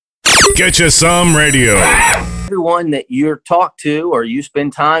Get You Some Radio. Everyone that you're talked to or you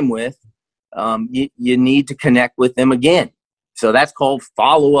spend time with, you need to connect with them again. So that's called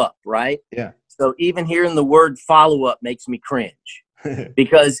follow up, right? Yeah. So even hearing the word follow up makes me cringe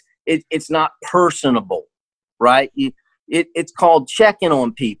because it's not personable, right? It's called checking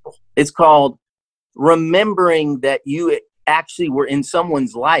on people. It's called remembering that you actually were in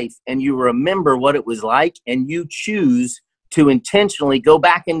someone's life and you remember what it was like and you choose to intentionally go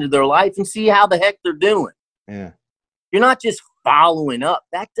back into their life and see how the heck they're doing. Yeah. You're not just following up.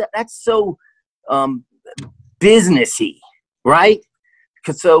 That's so businessy, right?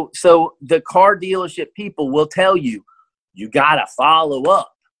 So the car dealership people will tell you, you got to follow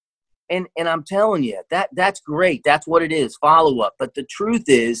up. And I'm telling you, that's great. That's what it is, follow up. But the truth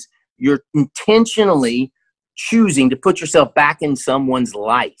is, you're intentionally choosing to put yourself back in someone's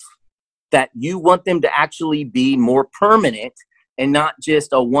life that you want them to actually be more permanent and not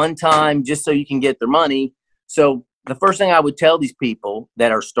just a one-time just so you can get their money. So the first thing I would tell these people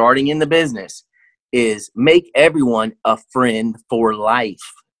that are starting in the business is make everyone a friend for life.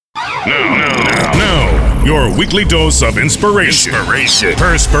 Now, your weekly dose of inspiration,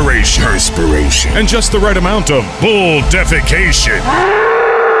 perspiration, and just the right amount of bull defecation.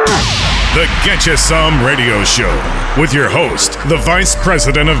 The Get You Some Radio Show with your host, the Vice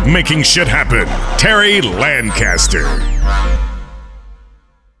President of Making Shit Happen, Terry Lancaster.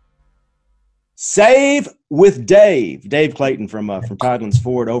 Save with Dave. Dave Clayton from Tidelands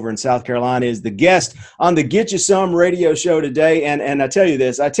Ford over in South Carolina is the guest on the Get You Some Radio Show today. And I tell you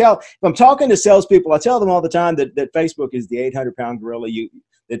this, if I'm talking to salespeople, I tell them all the time that Facebook is the 800-pound gorilla.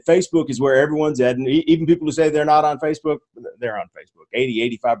 That Facebook is where everyone's at. And even people who say they're not on Facebook, they're on Facebook.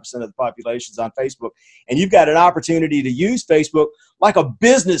 85% of the population is on Facebook. And you've got an opportunity to use Facebook like a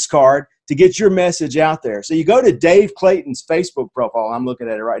business card to get your message out there. So you go to Dave Clayton's Facebook profile. I'm looking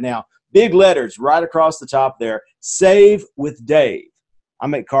at it right now. Big letters right across the top there. Save with Dave. I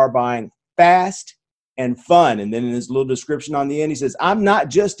make car buying fast and fun. And then in his little description on the end, he says, I'm not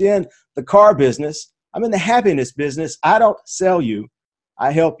just in the car business. I'm in the happiness business. I don't sell you.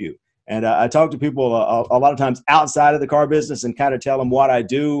 I help you. And I talk to people a lot of times outside of the car business and kind of tell them what I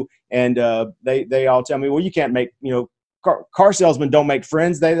do. And they all tell me, well, you can't make, car salesmen don't make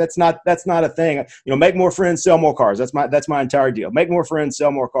friends. That's not a thing. Make more friends, sell more cars. That's my entire deal. Make more friends,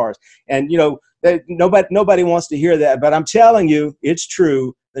 sell more cars. And nobody wants to hear that, but I'm telling you, it's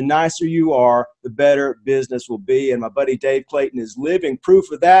true. The nicer you are, the better business will be. And my buddy Dave Clayton is living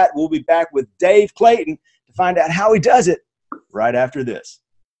proof of that. We'll be back with Dave Clayton to find out how he does it right after this.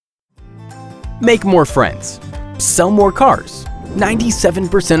 Make more friends. Sell more cars.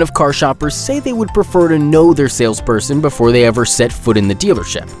 97% of car shoppers say they would prefer to know their salesperson before they ever set foot in the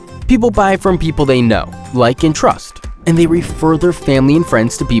dealership. People buy from people they know, like, and trust, and they refer their family and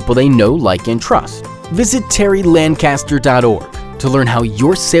friends to people they know, like, and trust. Visit terrylancaster.org to learn how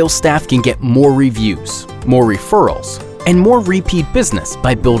your sales staff can get more reviews, more referrals, and more repeat business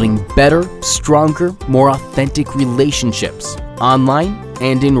by building better, stronger, more authentic relationships online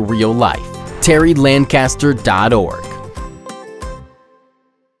and in real life. terrylancaster.org.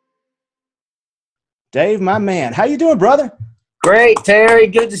 Dave, my man, how you doing, brother? Great, Terry.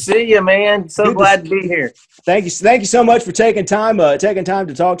 Good to see you, man. So glad to be here. Thank you so much for taking time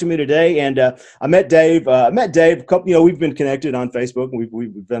to talk to me today. And I met Dave. A couple. We've been connected on Facebook, and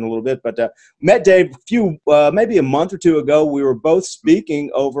we've done a little bit. But met Dave maybe a month or two ago. We were both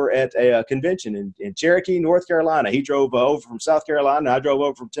speaking over at a convention in Cherokee, North Carolina. He drove over from South Carolina. I drove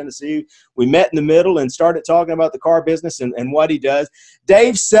over from Tennessee. We met in the middle and started talking about the car business and what he does.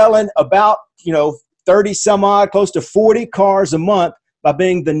 Dave's selling about 30 some odd, close to 40 cars a month by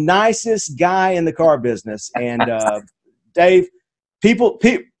being the nicest guy in the car business. And Dave, people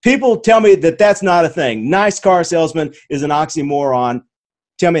tell me that that's not a thing. Nice car salesman is an oxymoron.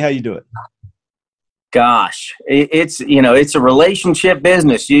 Tell me how you do it. Gosh, it's a relationship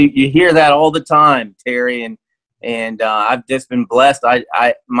business. You hear that all the time, Terry, and I've just been blessed.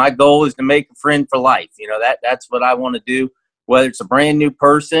 My goal is to make a friend for life. That's what I want to do. Whether it's a brand new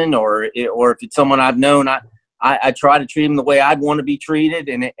person or if it's someone I've known, I try to treat them the way I'd want to be treated,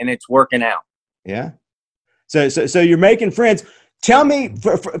 and it's working out. Yeah. So you're making friends. Tell me,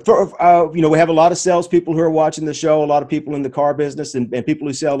 we have a lot of salespeople who are watching the show, a lot of people in the car business, and people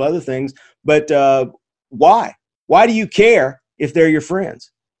who sell other things. But why? Why do you care if they're your friends?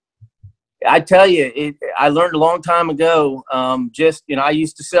 I tell you, I learned a long time ago. I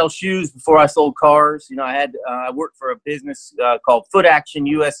used to sell shoes before I sold cars. I worked for a business called Foot Action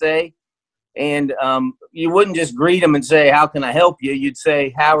USA, and you wouldn't just greet them and say, "How can I help you?" You'd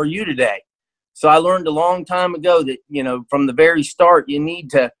say, "How are you today?" So I learned a long time ago that from the very start, you need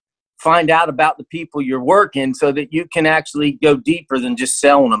to find out about the people you're working so that you can actually go deeper than just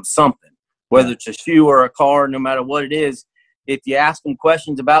selling them something, whether it's a shoe or a car, no matter what it is. If you ask them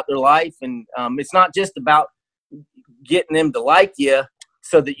questions about their life, and it's not just about getting them to like you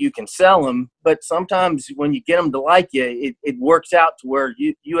so that you can sell them, but sometimes when you get them to like you, it works out to where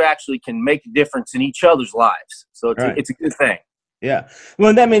you actually can make a difference in each other's lives. So it's a good thing. Yeah.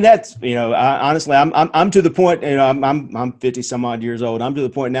 Well, I mean, that's, honestly, I'm to the point, I'm 50 some odd years old. I'm to the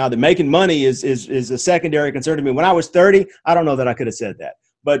point now that making money is a secondary concern to me. When I was 30, I don't know that I could have said that,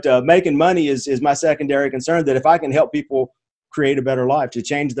 but making money is my secondary concern, that if I can help people create a better life, to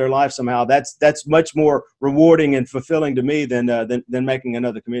change their life somehow, that's much more rewarding and fulfilling to me than making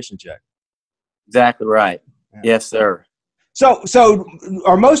another commission check. Exactly right. Yeah. Yes, sir. So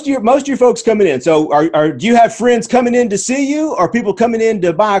are most of your folks coming in? So do you have friends coming in to see you, or people coming in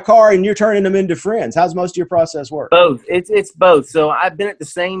to buy a car and you're turning them into friends? How's most of your process work? Both. It's both. So I've been at the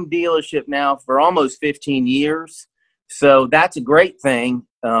same dealership now for almost 15 years. So that's a great thing,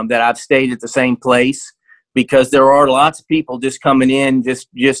 that I've stayed at the same place, because there are lots of people just coming in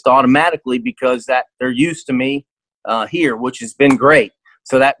just automatically because that they're used to me here, which has been great.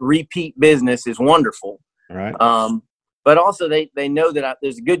 So that repeat business is wonderful. All right. But also they know that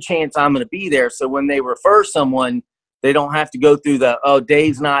there's a good chance I'm going to be there. So when they refer someone, they don't have to go through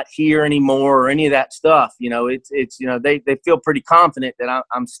Dave's not here anymore or any of that stuff. They feel pretty confident that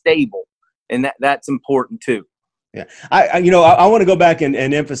I'm stable, and that's important too. Yeah. I want to go back and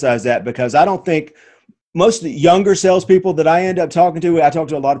emphasize that, because I don't think most of the younger salespeople that I end up talking to, I talk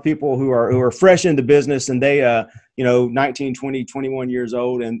to a lot of people who are fresh into business, and they, 19, 20, 21 years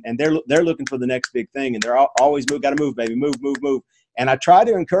old, and they're looking for the next big thing, and they're always got to move, baby, move. And I try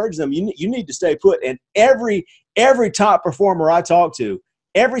to encourage them. You need to stay put. And every top performer I talk to,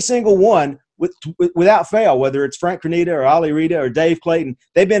 every single one, without fail, whether it's Frank Granita or Ali Rita or Dave Clayton,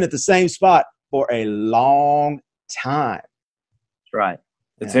 they've been at the same spot for a long time. That's right.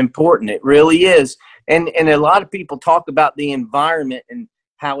 It's important. It really is. And a lot of people talk about the environment and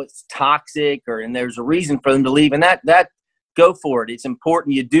how it's toxic, and there's a reason for them to leave. And that go for it. It's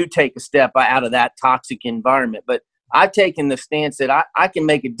important you do take a step out of that toxic environment. But I've taken the stance that I can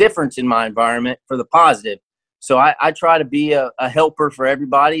make a difference in my environment for the positive. So I try to be a helper for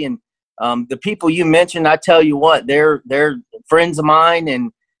everybody. And the people you mentioned, I tell you what, they're friends of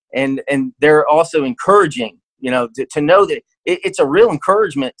mine, and they're also encouraging, to know that it's a real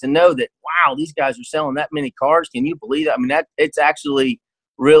encouragement to know that, wow, these guys are selling that many cars. Can you believe that? I mean, it's actually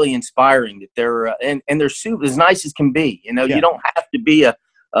really inspiring that they're and they're super as nice as can be. You don't have to be a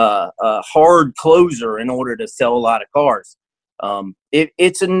hard closer in order to sell a lot of cars.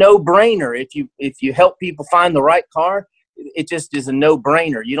 It's a no-brainer. If you help people find the right car, it just is a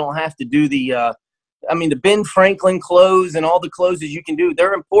no-brainer. You don't have to do the Ben Franklin close and all the closes you can do.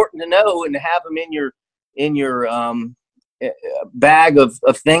 They're important to know and to have them in your bag of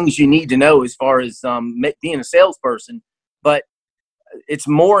things you need to know as far as being a salesperson. But it's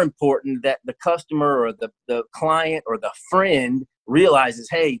more important that the customer or the client or the friend realizes,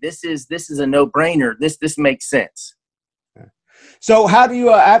 hey, this is a no-brainer. This makes sense. So how do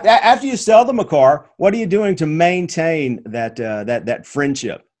you after you sell them a car, what are you doing to maintain that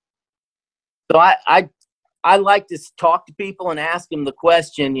friendship? So I like to talk to people and ask them the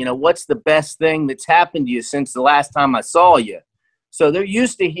question, what's the best thing that's happened to you since the last time I saw you? So they're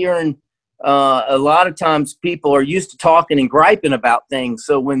used to hearing, a lot of times people are used to talking and griping about things.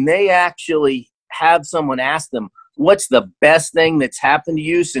 So when they actually have someone ask them, what's the best thing that's happened to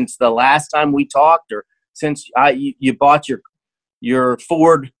you since the last time we talked, or since you bought your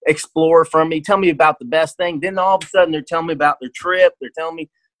Ford Explorer from me, tell me about the best thing. Then all of a sudden they're telling me about their trip. They're telling me.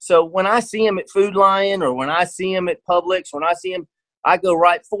 So when I see them at Food Lion or when I see them at Publix, when I see them, I go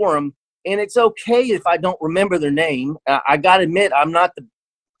right for them. And it's okay if I don't remember their name. I got to admit,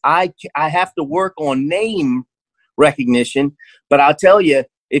 I have to work on name recognition. But I'll tell you,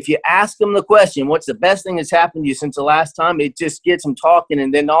 if you ask them the question, what's the best thing that's happened to you since the last time, it just gets them talking.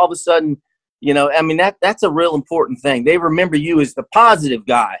 And then all of a sudden, that's a real important thing. They remember you as the positive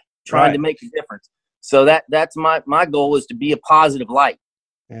guy trying to make a difference. So that's my goal, is to be a positive light.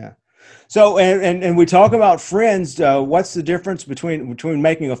 Yeah. So, and we talk about friends. What's the difference between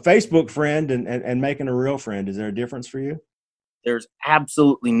making a Facebook friend and making a real friend? Is there a difference for you? There's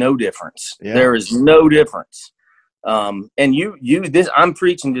absolutely no difference. Yeah. There is no difference. And I'm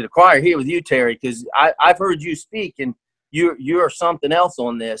preaching to the choir here with you, Terry, because I've heard you speak, and you're something else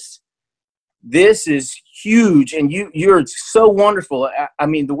on this. This is huge, and you're so wonderful. I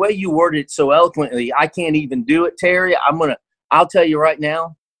mean, the way you worded it so eloquently, I can't even do it, Terry. I'll tell you right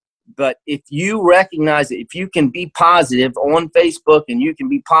now, But if you recognize that if you can be positive on Facebook and you can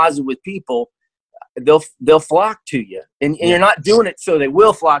be positive with people, they'll flock to you. And you're not doing it so they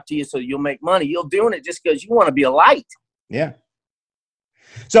will flock to you so you'll make money. You're doing it just because you want to be a light. Yeah.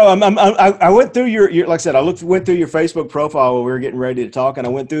 So I went through your like I said, went through your Facebook profile while we were getting ready to talk, and I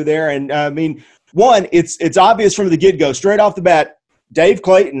went through there, and I mean, one, it's obvious from the get-go, straight off the bat, Dave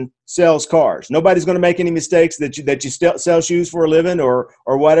Clayton sells cars. Nobody's going to make any mistakes that you still sell shoes for a living or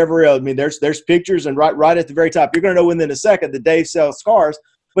whatever else. I mean, there's pictures, and right at the very top, you're going to know within a second that Dave sells cars.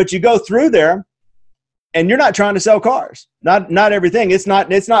 But you go through there, and you're not trying to sell cars. Not everything. It's not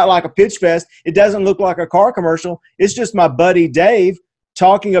like a pitch fest. It doesn't look like a car commercial. It's just my buddy Dave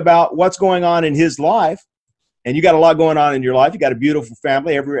talking about what's going on in his life. And you got a lot going on in your life. You got a beautiful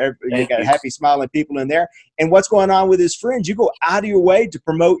family. You got happy, smiling people in there. And what's going on with his friends? You go out of your way to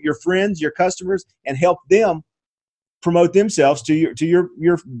promote your friends, your customers, and help them promote themselves to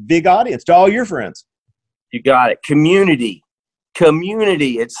your big audience, to all your friends. You got it. Community.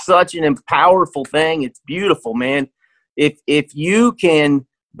 It's such an powerful thing. It's beautiful, man. If you can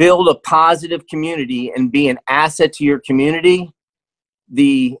build a positive community and be an asset to your community,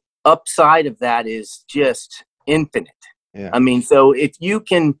 the upside of that is just infinite. Yeah. I mean, so if you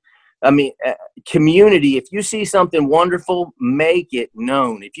can, community, if you see something wonderful, make it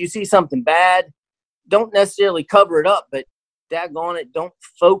known. If you see something bad, don't necessarily cover it up, but daggone it, don't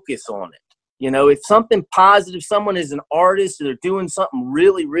focus on it. You know, if something positive, someone is an artist or they're doing something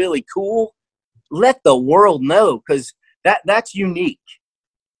really, really cool, let the world know, because that's unique.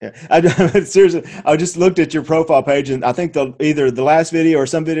 Yeah, seriously, I just looked at your profile page, and I think either the last video or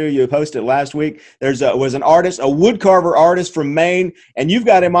some video you posted last week, was an artist, a woodcarver artist from Maine, and you've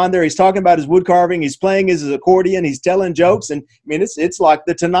got him on there. He's talking about his wood carving. He's playing his accordion. He's telling jokes, and I mean, it's like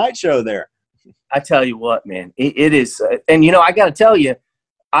the Tonight Show there. I tell you what, man, it is, and you know, I got to tell you,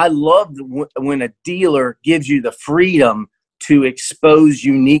 I love when a dealer gives you the freedom to expose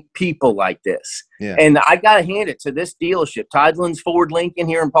unique people like this. Yeah. And I got to hand it to this dealership, Tidelands Ford Lincoln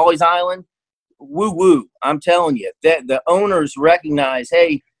here in Pawleys Island. Woo-woo. I'm telling you, that the owners recognize,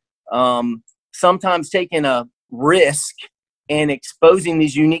 hey, sometimes taking a risk and exposing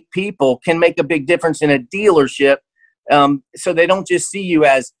these unique people can make a big difference in a dealership. So they don't just see you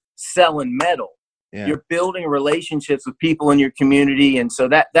as selling metal. Yeah. You're building relationships with people in your community. And so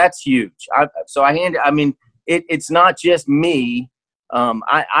that's huge. It's not just me.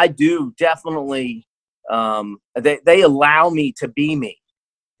 I do definitely, they allow me to be me.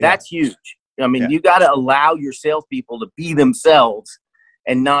 That's huge. I mean, you got to allow your salespeople to be themselves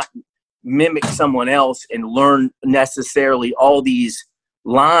and not mimic someone else and learn necessarily all these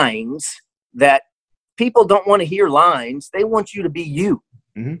lines that people don't want to hear lines. They want you to be you.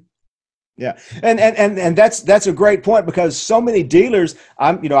 Mm-hmm. Yeah. And that's a great point, because so many dealers,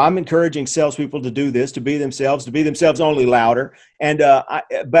 I'm encouraging salespeople to do this, to be themselves only louder. And, I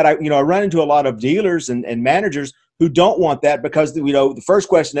run into a lot of dealers and managers who don't want that, because, the first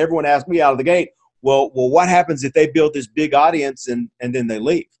question everyone asks me out of the gate, well, what happens if they build this big audience and then they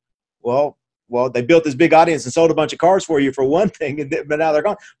leave? Well, they built this big audience and sold a bunch of cars for you for one thing, but now they're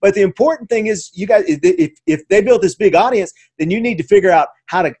gone. But the important thing is, you guys, if they built this big audience, then you need to figure out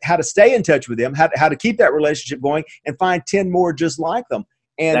how to stay in touch with them, how to keep that relationship going, and find 10 more just like them.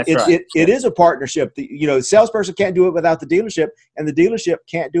 And it is a partnership. The salesperson can't do it without the dealership, and the dealership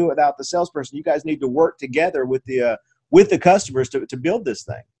can't do it without the salesperson. You guys need to work together with the customers to build this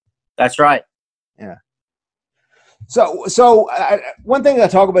thing. That's right. Yeah. So one thing that I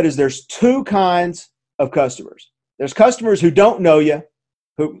talk about is there's two kinds of customers. There's customers who don't know you,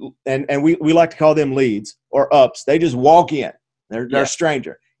 and we like to call them leads or ups. They just walk in. They're a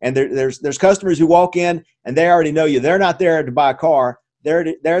stranger. And there's customers who walk in and they already know you. They're not there to buy a car.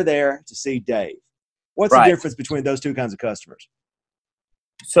 They're there to see Dave. What's the difference between those two kinds of customers?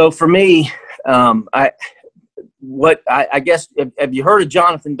 So for me, I guess, have you heard of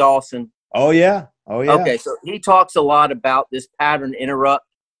Jonathan Dawson? Oh yeah. Okay, so he talks a lot about this pattern interrupt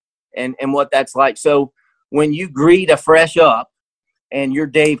and what that's like. So when you greet a fresh up and you're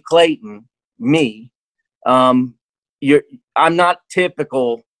Dave Clayton, me, I'm not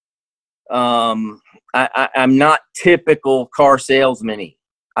typical. I'm not typical car salesman-y.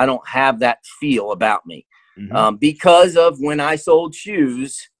 I don't have that feel about me. Mm-hmm. Because of when I sold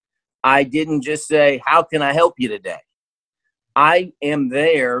shoes, I didn't just say, how can I help you today? I am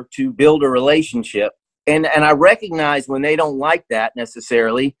there to build a relationship, and I recognize when they don't like that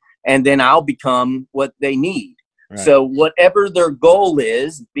necessarily, and then I'll become what they need. Right. So whatever their goal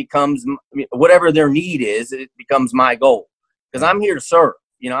is becomes whatever their need is. It becomes my goal, because I'm here to serve.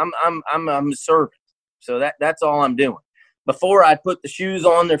 I'm a servant. So that's all I'm doing. before I'd put the shoes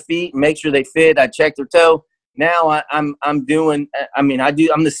on their feet and make sure they fit. I'd check their toe. Now I'm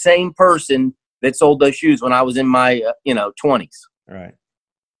the same person that sold those shoes when I was in my 20s. Right.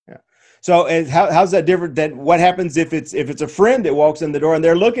 Yeah. So how's that different than what happens if it's a friend that walks in the door and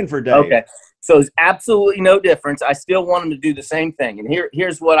they're looking for Dave? Okay. So it's absolutely no difference. I still want them to do the same thing. And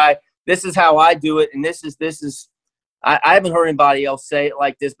here's what this is how I do it. And this is I haven't heard anybody else say it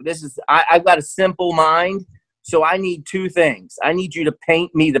like this, but I've got a simple mind. So I need two things. I need you to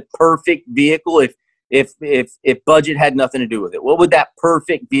paint me the perfect vehicle. If budget had nothing to do with it, what would that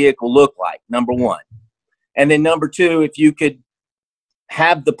perfect vehicle look like? Number one. And then number two, if you could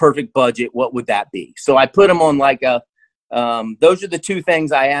have the perfect budget, what would that be? So I put them on those are the two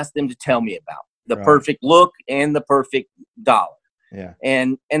things I asked them to tell me about: the Right. perfect look and the perfect dollar. Yeah.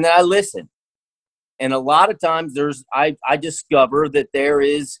 And then I listen. And a lot of times I discover that there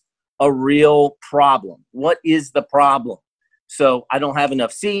is a real problem. What is the problem? So I don't have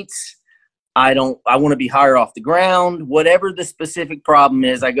enough seats. I want to be higher off the ground. Whatever the specific problem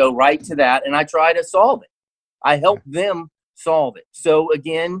is, I go right to that and I try to solve it. I help them solve it. So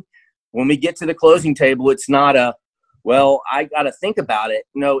again, when we get to the closing table, it's not I got to think about it.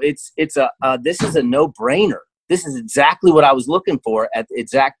 No, this is a no-brainer. This is exactly what I was looking for at the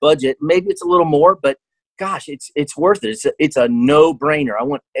exact budget. Maybe it's a little more, but gosh, it's worth it. It's a no-brainer. I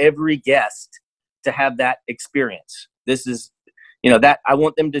want every guest to have that experience. This is, that I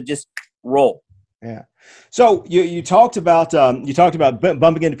want them to just roll. Yeah. So you talked about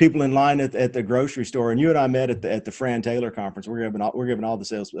bumping into people in line at the grocery store, and you and I met at the Fran Taylor conference. We're giving all the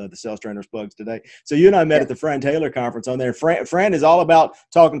sales trainers plugs today. So you and I met at the Fran Taylor conference on there. Fran is all about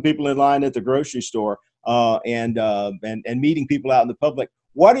talking to people in line at the grocery store and meeting people out in the public.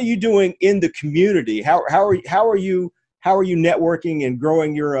 What are you doing in the community? How are you networking and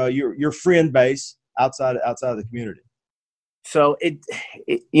growing your friend base outside of the community? So in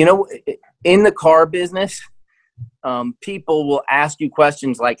the car business, people will ask you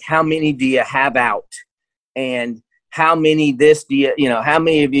questions like, how many do you have out? And how many how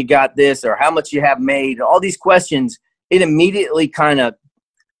many of you got this, or how much you have made? All these questions, it immediately kind of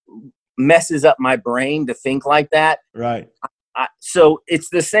messes up my brain to think like that. Right. So it's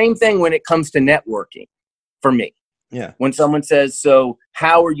the same thing when it comes to networking for me. Yeah. When someone says, so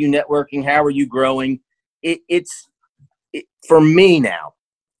how are you networking? How are you growing? For me now,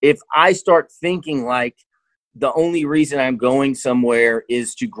 if I start thinking like the only reason I'm going somewhere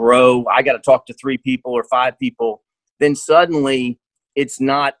is to grow, I got to talk to 3 people or 5 people, then suddenly it's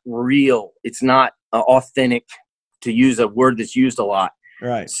not real. It's not authentic, to use a word that's used a lot.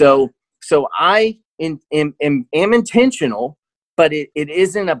 Right. So I am intentional, but it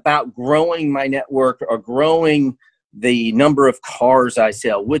isn't about growing my network or growing the number of cars I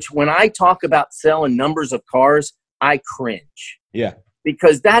sell, which when I talk about selling numbers of cars, I cringe. Yeah.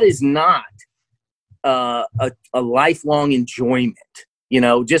 Because that is not a lifelong enjoyment,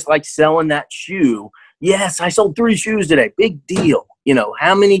 just like selling that shoe. Yes, I sold 3 shoes today. Big deal.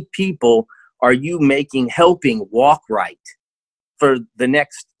 How many people are you helping walk right for the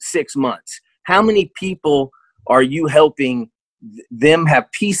next 6 months? How many people are you helping them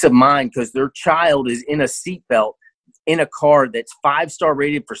have peace of mind because their child is in a seatbelt in a car that's 5-star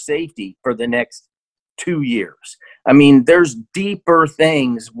rated for safety for the next 2 years? I mean, there's deeper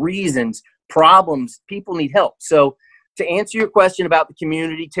things, reasons, problems. People need help. So to answer your question about the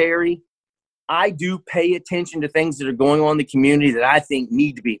community, Terry, I do pay attention to things that are going on in the community that I think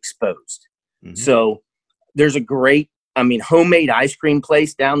need to be exposed. Mm-hmm. So there's a great, homemade ice cream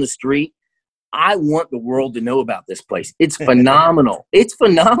place down the street. I want the world to know about this place. It's phenomenal. It's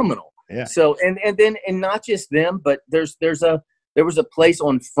phenomenal. Yeah. So, and not just them, but there was a place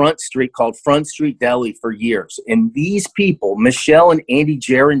on Front Street called Front Street Deli for years. And these people, Michelle and Andy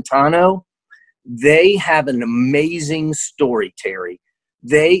Gerentano, they have an amazing story, Terry.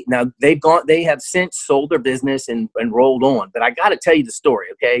 They have since sold their business and rolled on. But I got to tell you the story,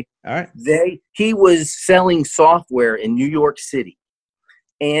 okay? All right. He was selling software in New York City.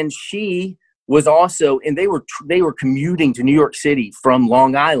 And she was also, and they were commuting to New York City from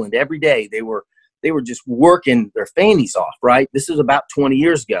Long Island every day. They were just working their fannies off, right? This was about 20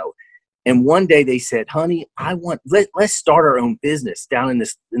 years ago. And one day they said, honey, let's start our own business down in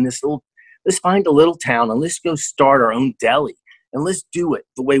this little, let's find a little town and let's go start our own deli and let's do it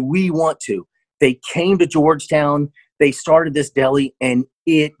the way we want to. They came to Georgetown, they started this deli and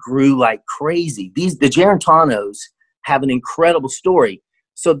it grew like crazy. The Gerentanos have an incredible story.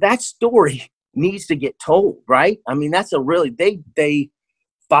 So that story needs to get told, right? That's they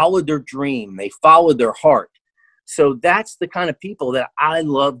followed their dream. They followed their heart. So that's the kind of people that I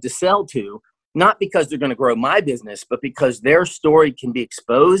love to sell to. not because they're going to grow my business, but because their story can be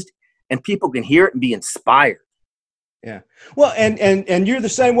exposed and people can hear it and be inspired. Yeah. Well, and you're the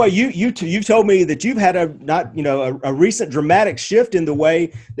same way. You've told me that you've had a recent dramatic shift in the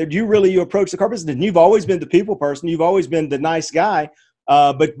way that you approach the car business. And you've always been the people person. You've always been the nice guy.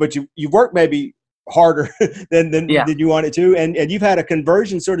 But you work maybe harder than you wanted to. And you've had a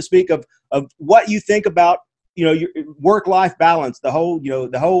conversion, so to speak, of what you think about, your work-life balance, the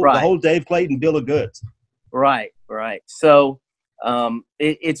whole Dave Clayton bill of goods. Right. So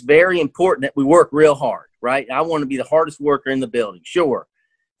it's very important that we work real hard, right? I want to be the hardest worker in the building, sure.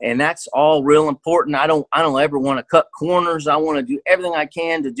 And that's all real important. I don't ever want to cut corners. I want to do everything I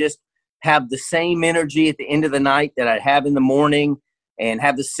can to just have the same energy at the end of the night that I have in the morning, and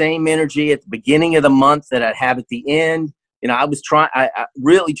have the same energy at the beginning of the month that I'd have at the end. I was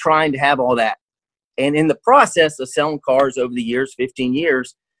really trying to have all that. And in the process of selling cars over the years, 15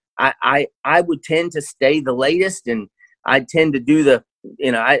 years, I would tend to stay the latest, and I'd tend to do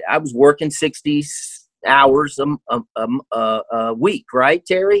I was working 60 hours a week, right,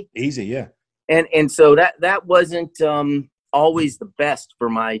 Terry? Easy, yeah. And so that wasn't always the best for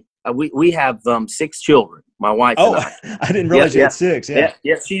my. We have 6 children. My wife. Oh, I didn't realize you had 6. Yeah.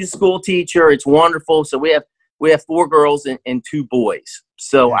 Yeah. She's a school teacher. It's wonderful. So we have 4 girls and 2 boys.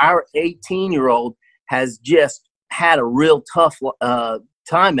 So our 18-year-old has just had a real tough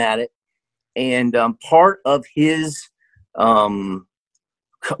time at it, and part of his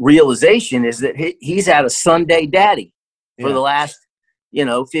realization is that he's had a Sunday daddy for the last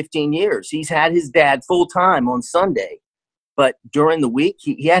 15 years. He's had his dad full time on Sunday, but during the week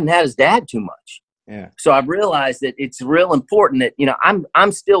he hadn't had his dad too much. Yeah. So I've realized that it's real important that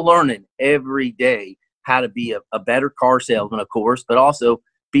I'm still learning every day how to be a better car salesman, of course, but also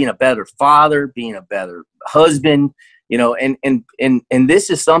being a better father, being a better husband, and this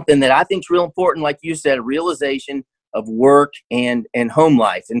is something that I think is real important. Like you said, a realization of work and home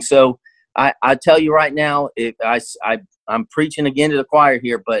life. And so I tell you right now, I'm preaching again to the choir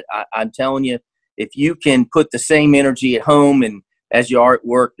here, but I'm telling you, if you can put the same energy at home and as you are at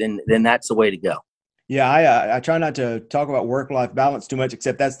work, then that's the way to go. Yeah, I try not to talk about work-life balance too much,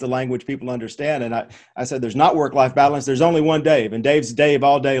 except that's the language people understand. And I said there's not work-life balance. There's only one Dave, and Dave's Dave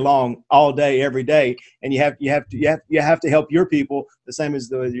all day long, all day, every day. And you have to help your people the same as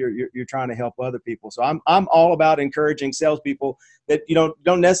you're trying to help other people. So I'm all about encouraging salespeople that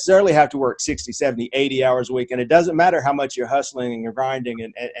don't necessarily have to work 60, 70, 80 hours a week, and it doesn't matter how much you're hustling and you're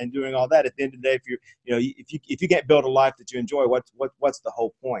grinding and doing all that. At the end of the day, if you can't build a life that you enjoy, what's the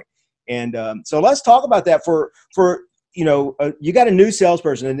whole point? And so let's talk about that for you got a new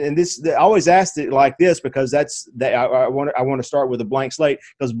salesperson, and this I always ask it like this because I want to start with a blank slate,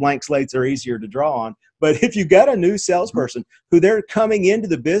 because blank slates are easier to draw on. But if you got a new salesperson who they're coming into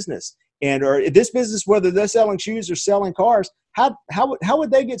the business or this business, whether they're selling shoes or selling cars, how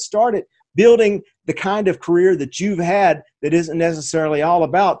would they get started building the kind of career that you've had that isn't necessarily all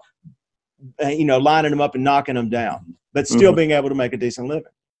about lining them up and knocking them down, but still being able to make a decent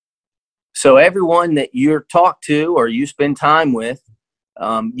living? So everyone that you're talked to or you spend time with,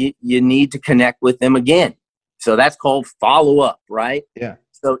 you need to connect with them again. So that's called follow up, right? Yeah.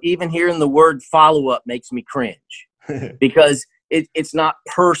 So even hearing the word follow up makes me cringe because it's not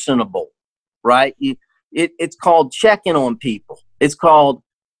personable, right? It's called checking on people. It's called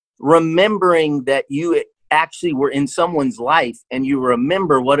remembering that you actually were in someone's life and you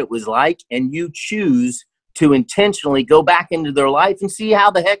remember what it was like, and you choose to intentionally go back into their life and see how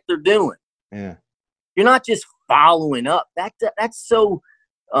the heck they're doing. Yeah. You're not just following up. That's so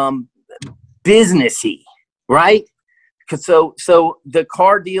businessy, right? So the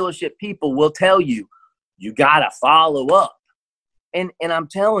car dealership people will tell you got to follow up. And I'm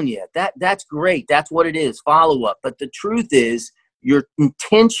telling you, that's great. That's what it is, follow up. But the truth is, you're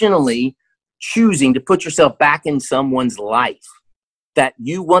intentionally choosing to put yourself back in someone's life, that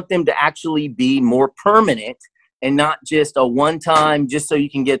you want them to actually be more permanent and not just a one-time just so you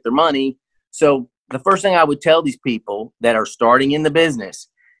can get their money. So the first thing I would tell these people that are starting in the business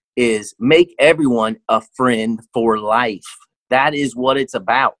is make everyone a friend for life. That is what it's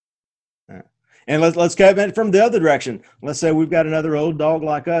about. And let's go from the other direction. Let's say we've got another old dog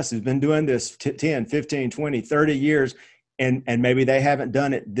like us who's been doing this 10, 15, 20, 30 years, and maybe they haven't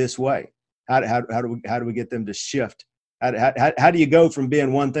done it this way. How do we get them to shift? How do you go from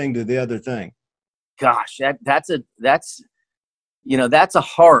being one thing to the other thing? Gosh, that's a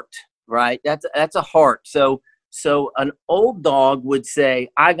heart, right? That's a heart. So an old dog would say,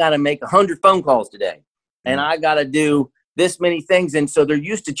 I got to make 100 phone calls today, and I got to do this many things. And so they're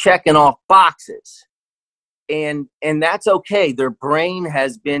used to checking off boxes. and that's okay. Their brain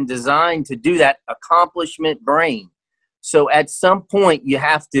has been designed to do that, accomplishment brain. So at some point you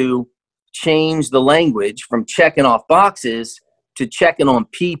have to change the language from checking off boxes to checking on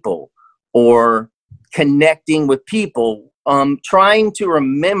people or connecting with people. Trying to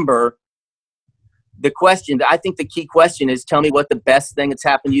remember the question. I think the key question is, tell me what the best thing that's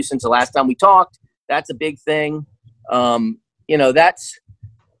happened to you since the last time we talked. That's a big thing. That's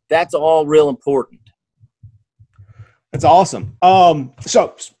all real important. That's awesome.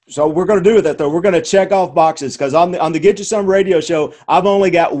 So we're going to do that though. We're going to check off boxes because on the Get You Some radio show, I've only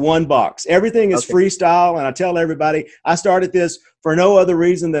got one box. Everything is freestyle, and I tell everybody I started this for no other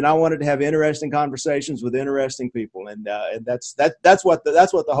reason than I wanted to have interesting conversations with interesting people, and that's what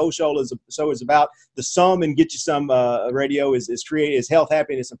the whole show is about. The Some and Get You Some radio is health,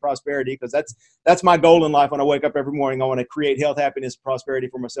 happiness, and prosperity, because that's my goal in life. When I wake up every morning, I want to create health, happiness, prosperity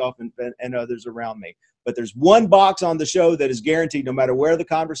for myself and others around me. But there's one box on the show that is guaranteed, no matter where the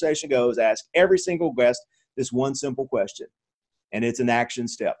conversation goes. Ask every single guest this one simple question, and it's an action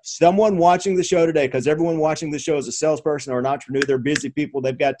step. Someone watching the show today, because everyone watching the show is a salesperson or an entrepreneur. They're busy people.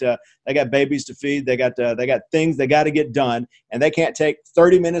 They got babies to feed. They got things they got to get done, and they can't take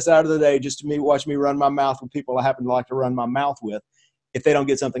 30 minutes out of the day just to watch me run my mouth with people I happen to like to run my mouth with if they don't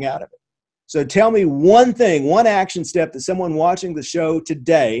get something out of it. So tell me one thing, one action step that someone watching the show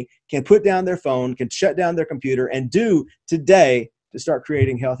today can put down their phone, can shut down their computer, and do today to start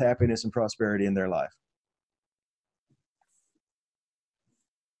creating health, happiness, and prosperity in their life.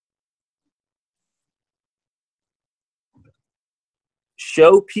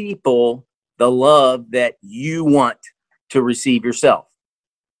 Show people the love that you want to receive yourself.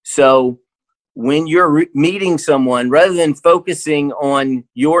 So when you're meeting someone, rather than focusing on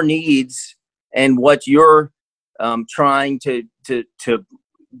your needs and what you're trying to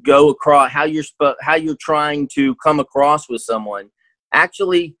go across, how you're trying to come across with someone,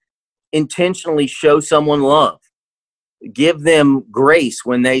 actually intentionally show someone love. Give them grace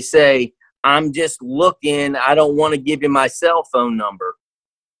when they say, I'm just looking, I don't want to give you my cell phone number.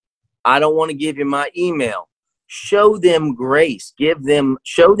 I don't want to give you my email. Show them grace.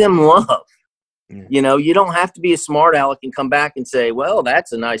 Show them love. You don't have to be a smart aleck and come back and say, well,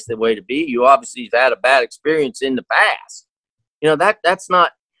 that's a nice way to be. You obviously have had a bad experience in the past. That's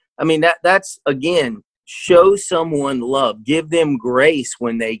not, that's again, show someone love, give them grace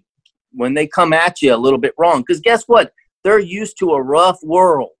when they come at you a little bit wrong. Because guess what? They're used to a rough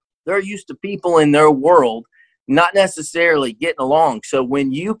world. They're used to people in their world not necessarily getting along. So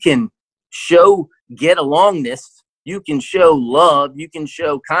when you can show get alongness, you can show love, you can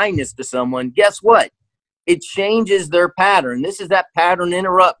show kindness to someone, guess what? It changes their pattern. This is that pattern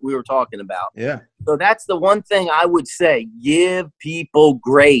interrupt we were talking about. Yeah. So that's the one thing I would say. Give people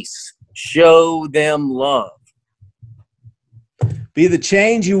grace. Show them love. Be the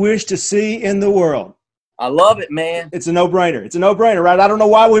change you wish to see in the world. I love it, man. It's a no-brainer. It's a no-brainer, right? I don't know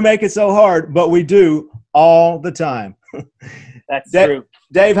why we make it so hard, but we do all the time. That's true.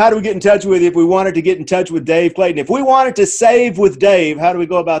 Dave, how do we get in touch with you if we wanted to get in touch with Dave Clayton? If we wanted to save with Dave, how do we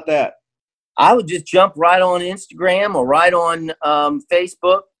go about that? I would just jump right on Instagram or right on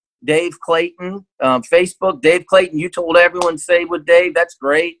Facebook, Dave Clayton. Facebook, Dave Clayton. You told everyone to save with Dave. That's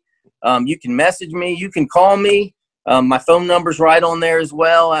great. You can message me. You can call me. My phone number's right on there as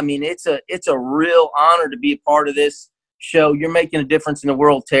well. It's a real honor to be a part of this show. You're making a difference in the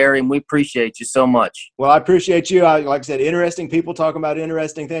world, Terry, and we appreciate you so much. Well, I appreciate you. Like I said, interesting people talking about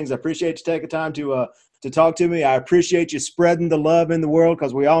interesting things. I appreciate you taking time to talk to me. I appreciate you spreading the love in the world,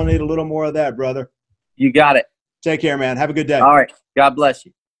 because we all need a little more of that, brother. You got it. Take care, man. Have a good day. All right. God bless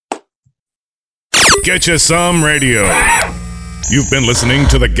you. Get You Some Radio. You've been listening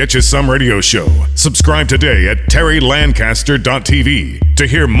to the Get You Some Radio Show. Subscribe today at terrylancaster.tv to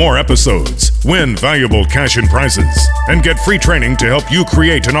hear more episodes, win valuable cash and prizes, and get free training to help you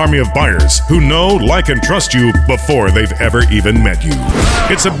create an army of buyers who know, like, and trust you before they've ever even met you.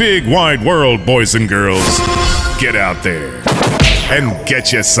 It's a big, wide world, boys and girls. Get out there and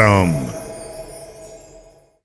get you some.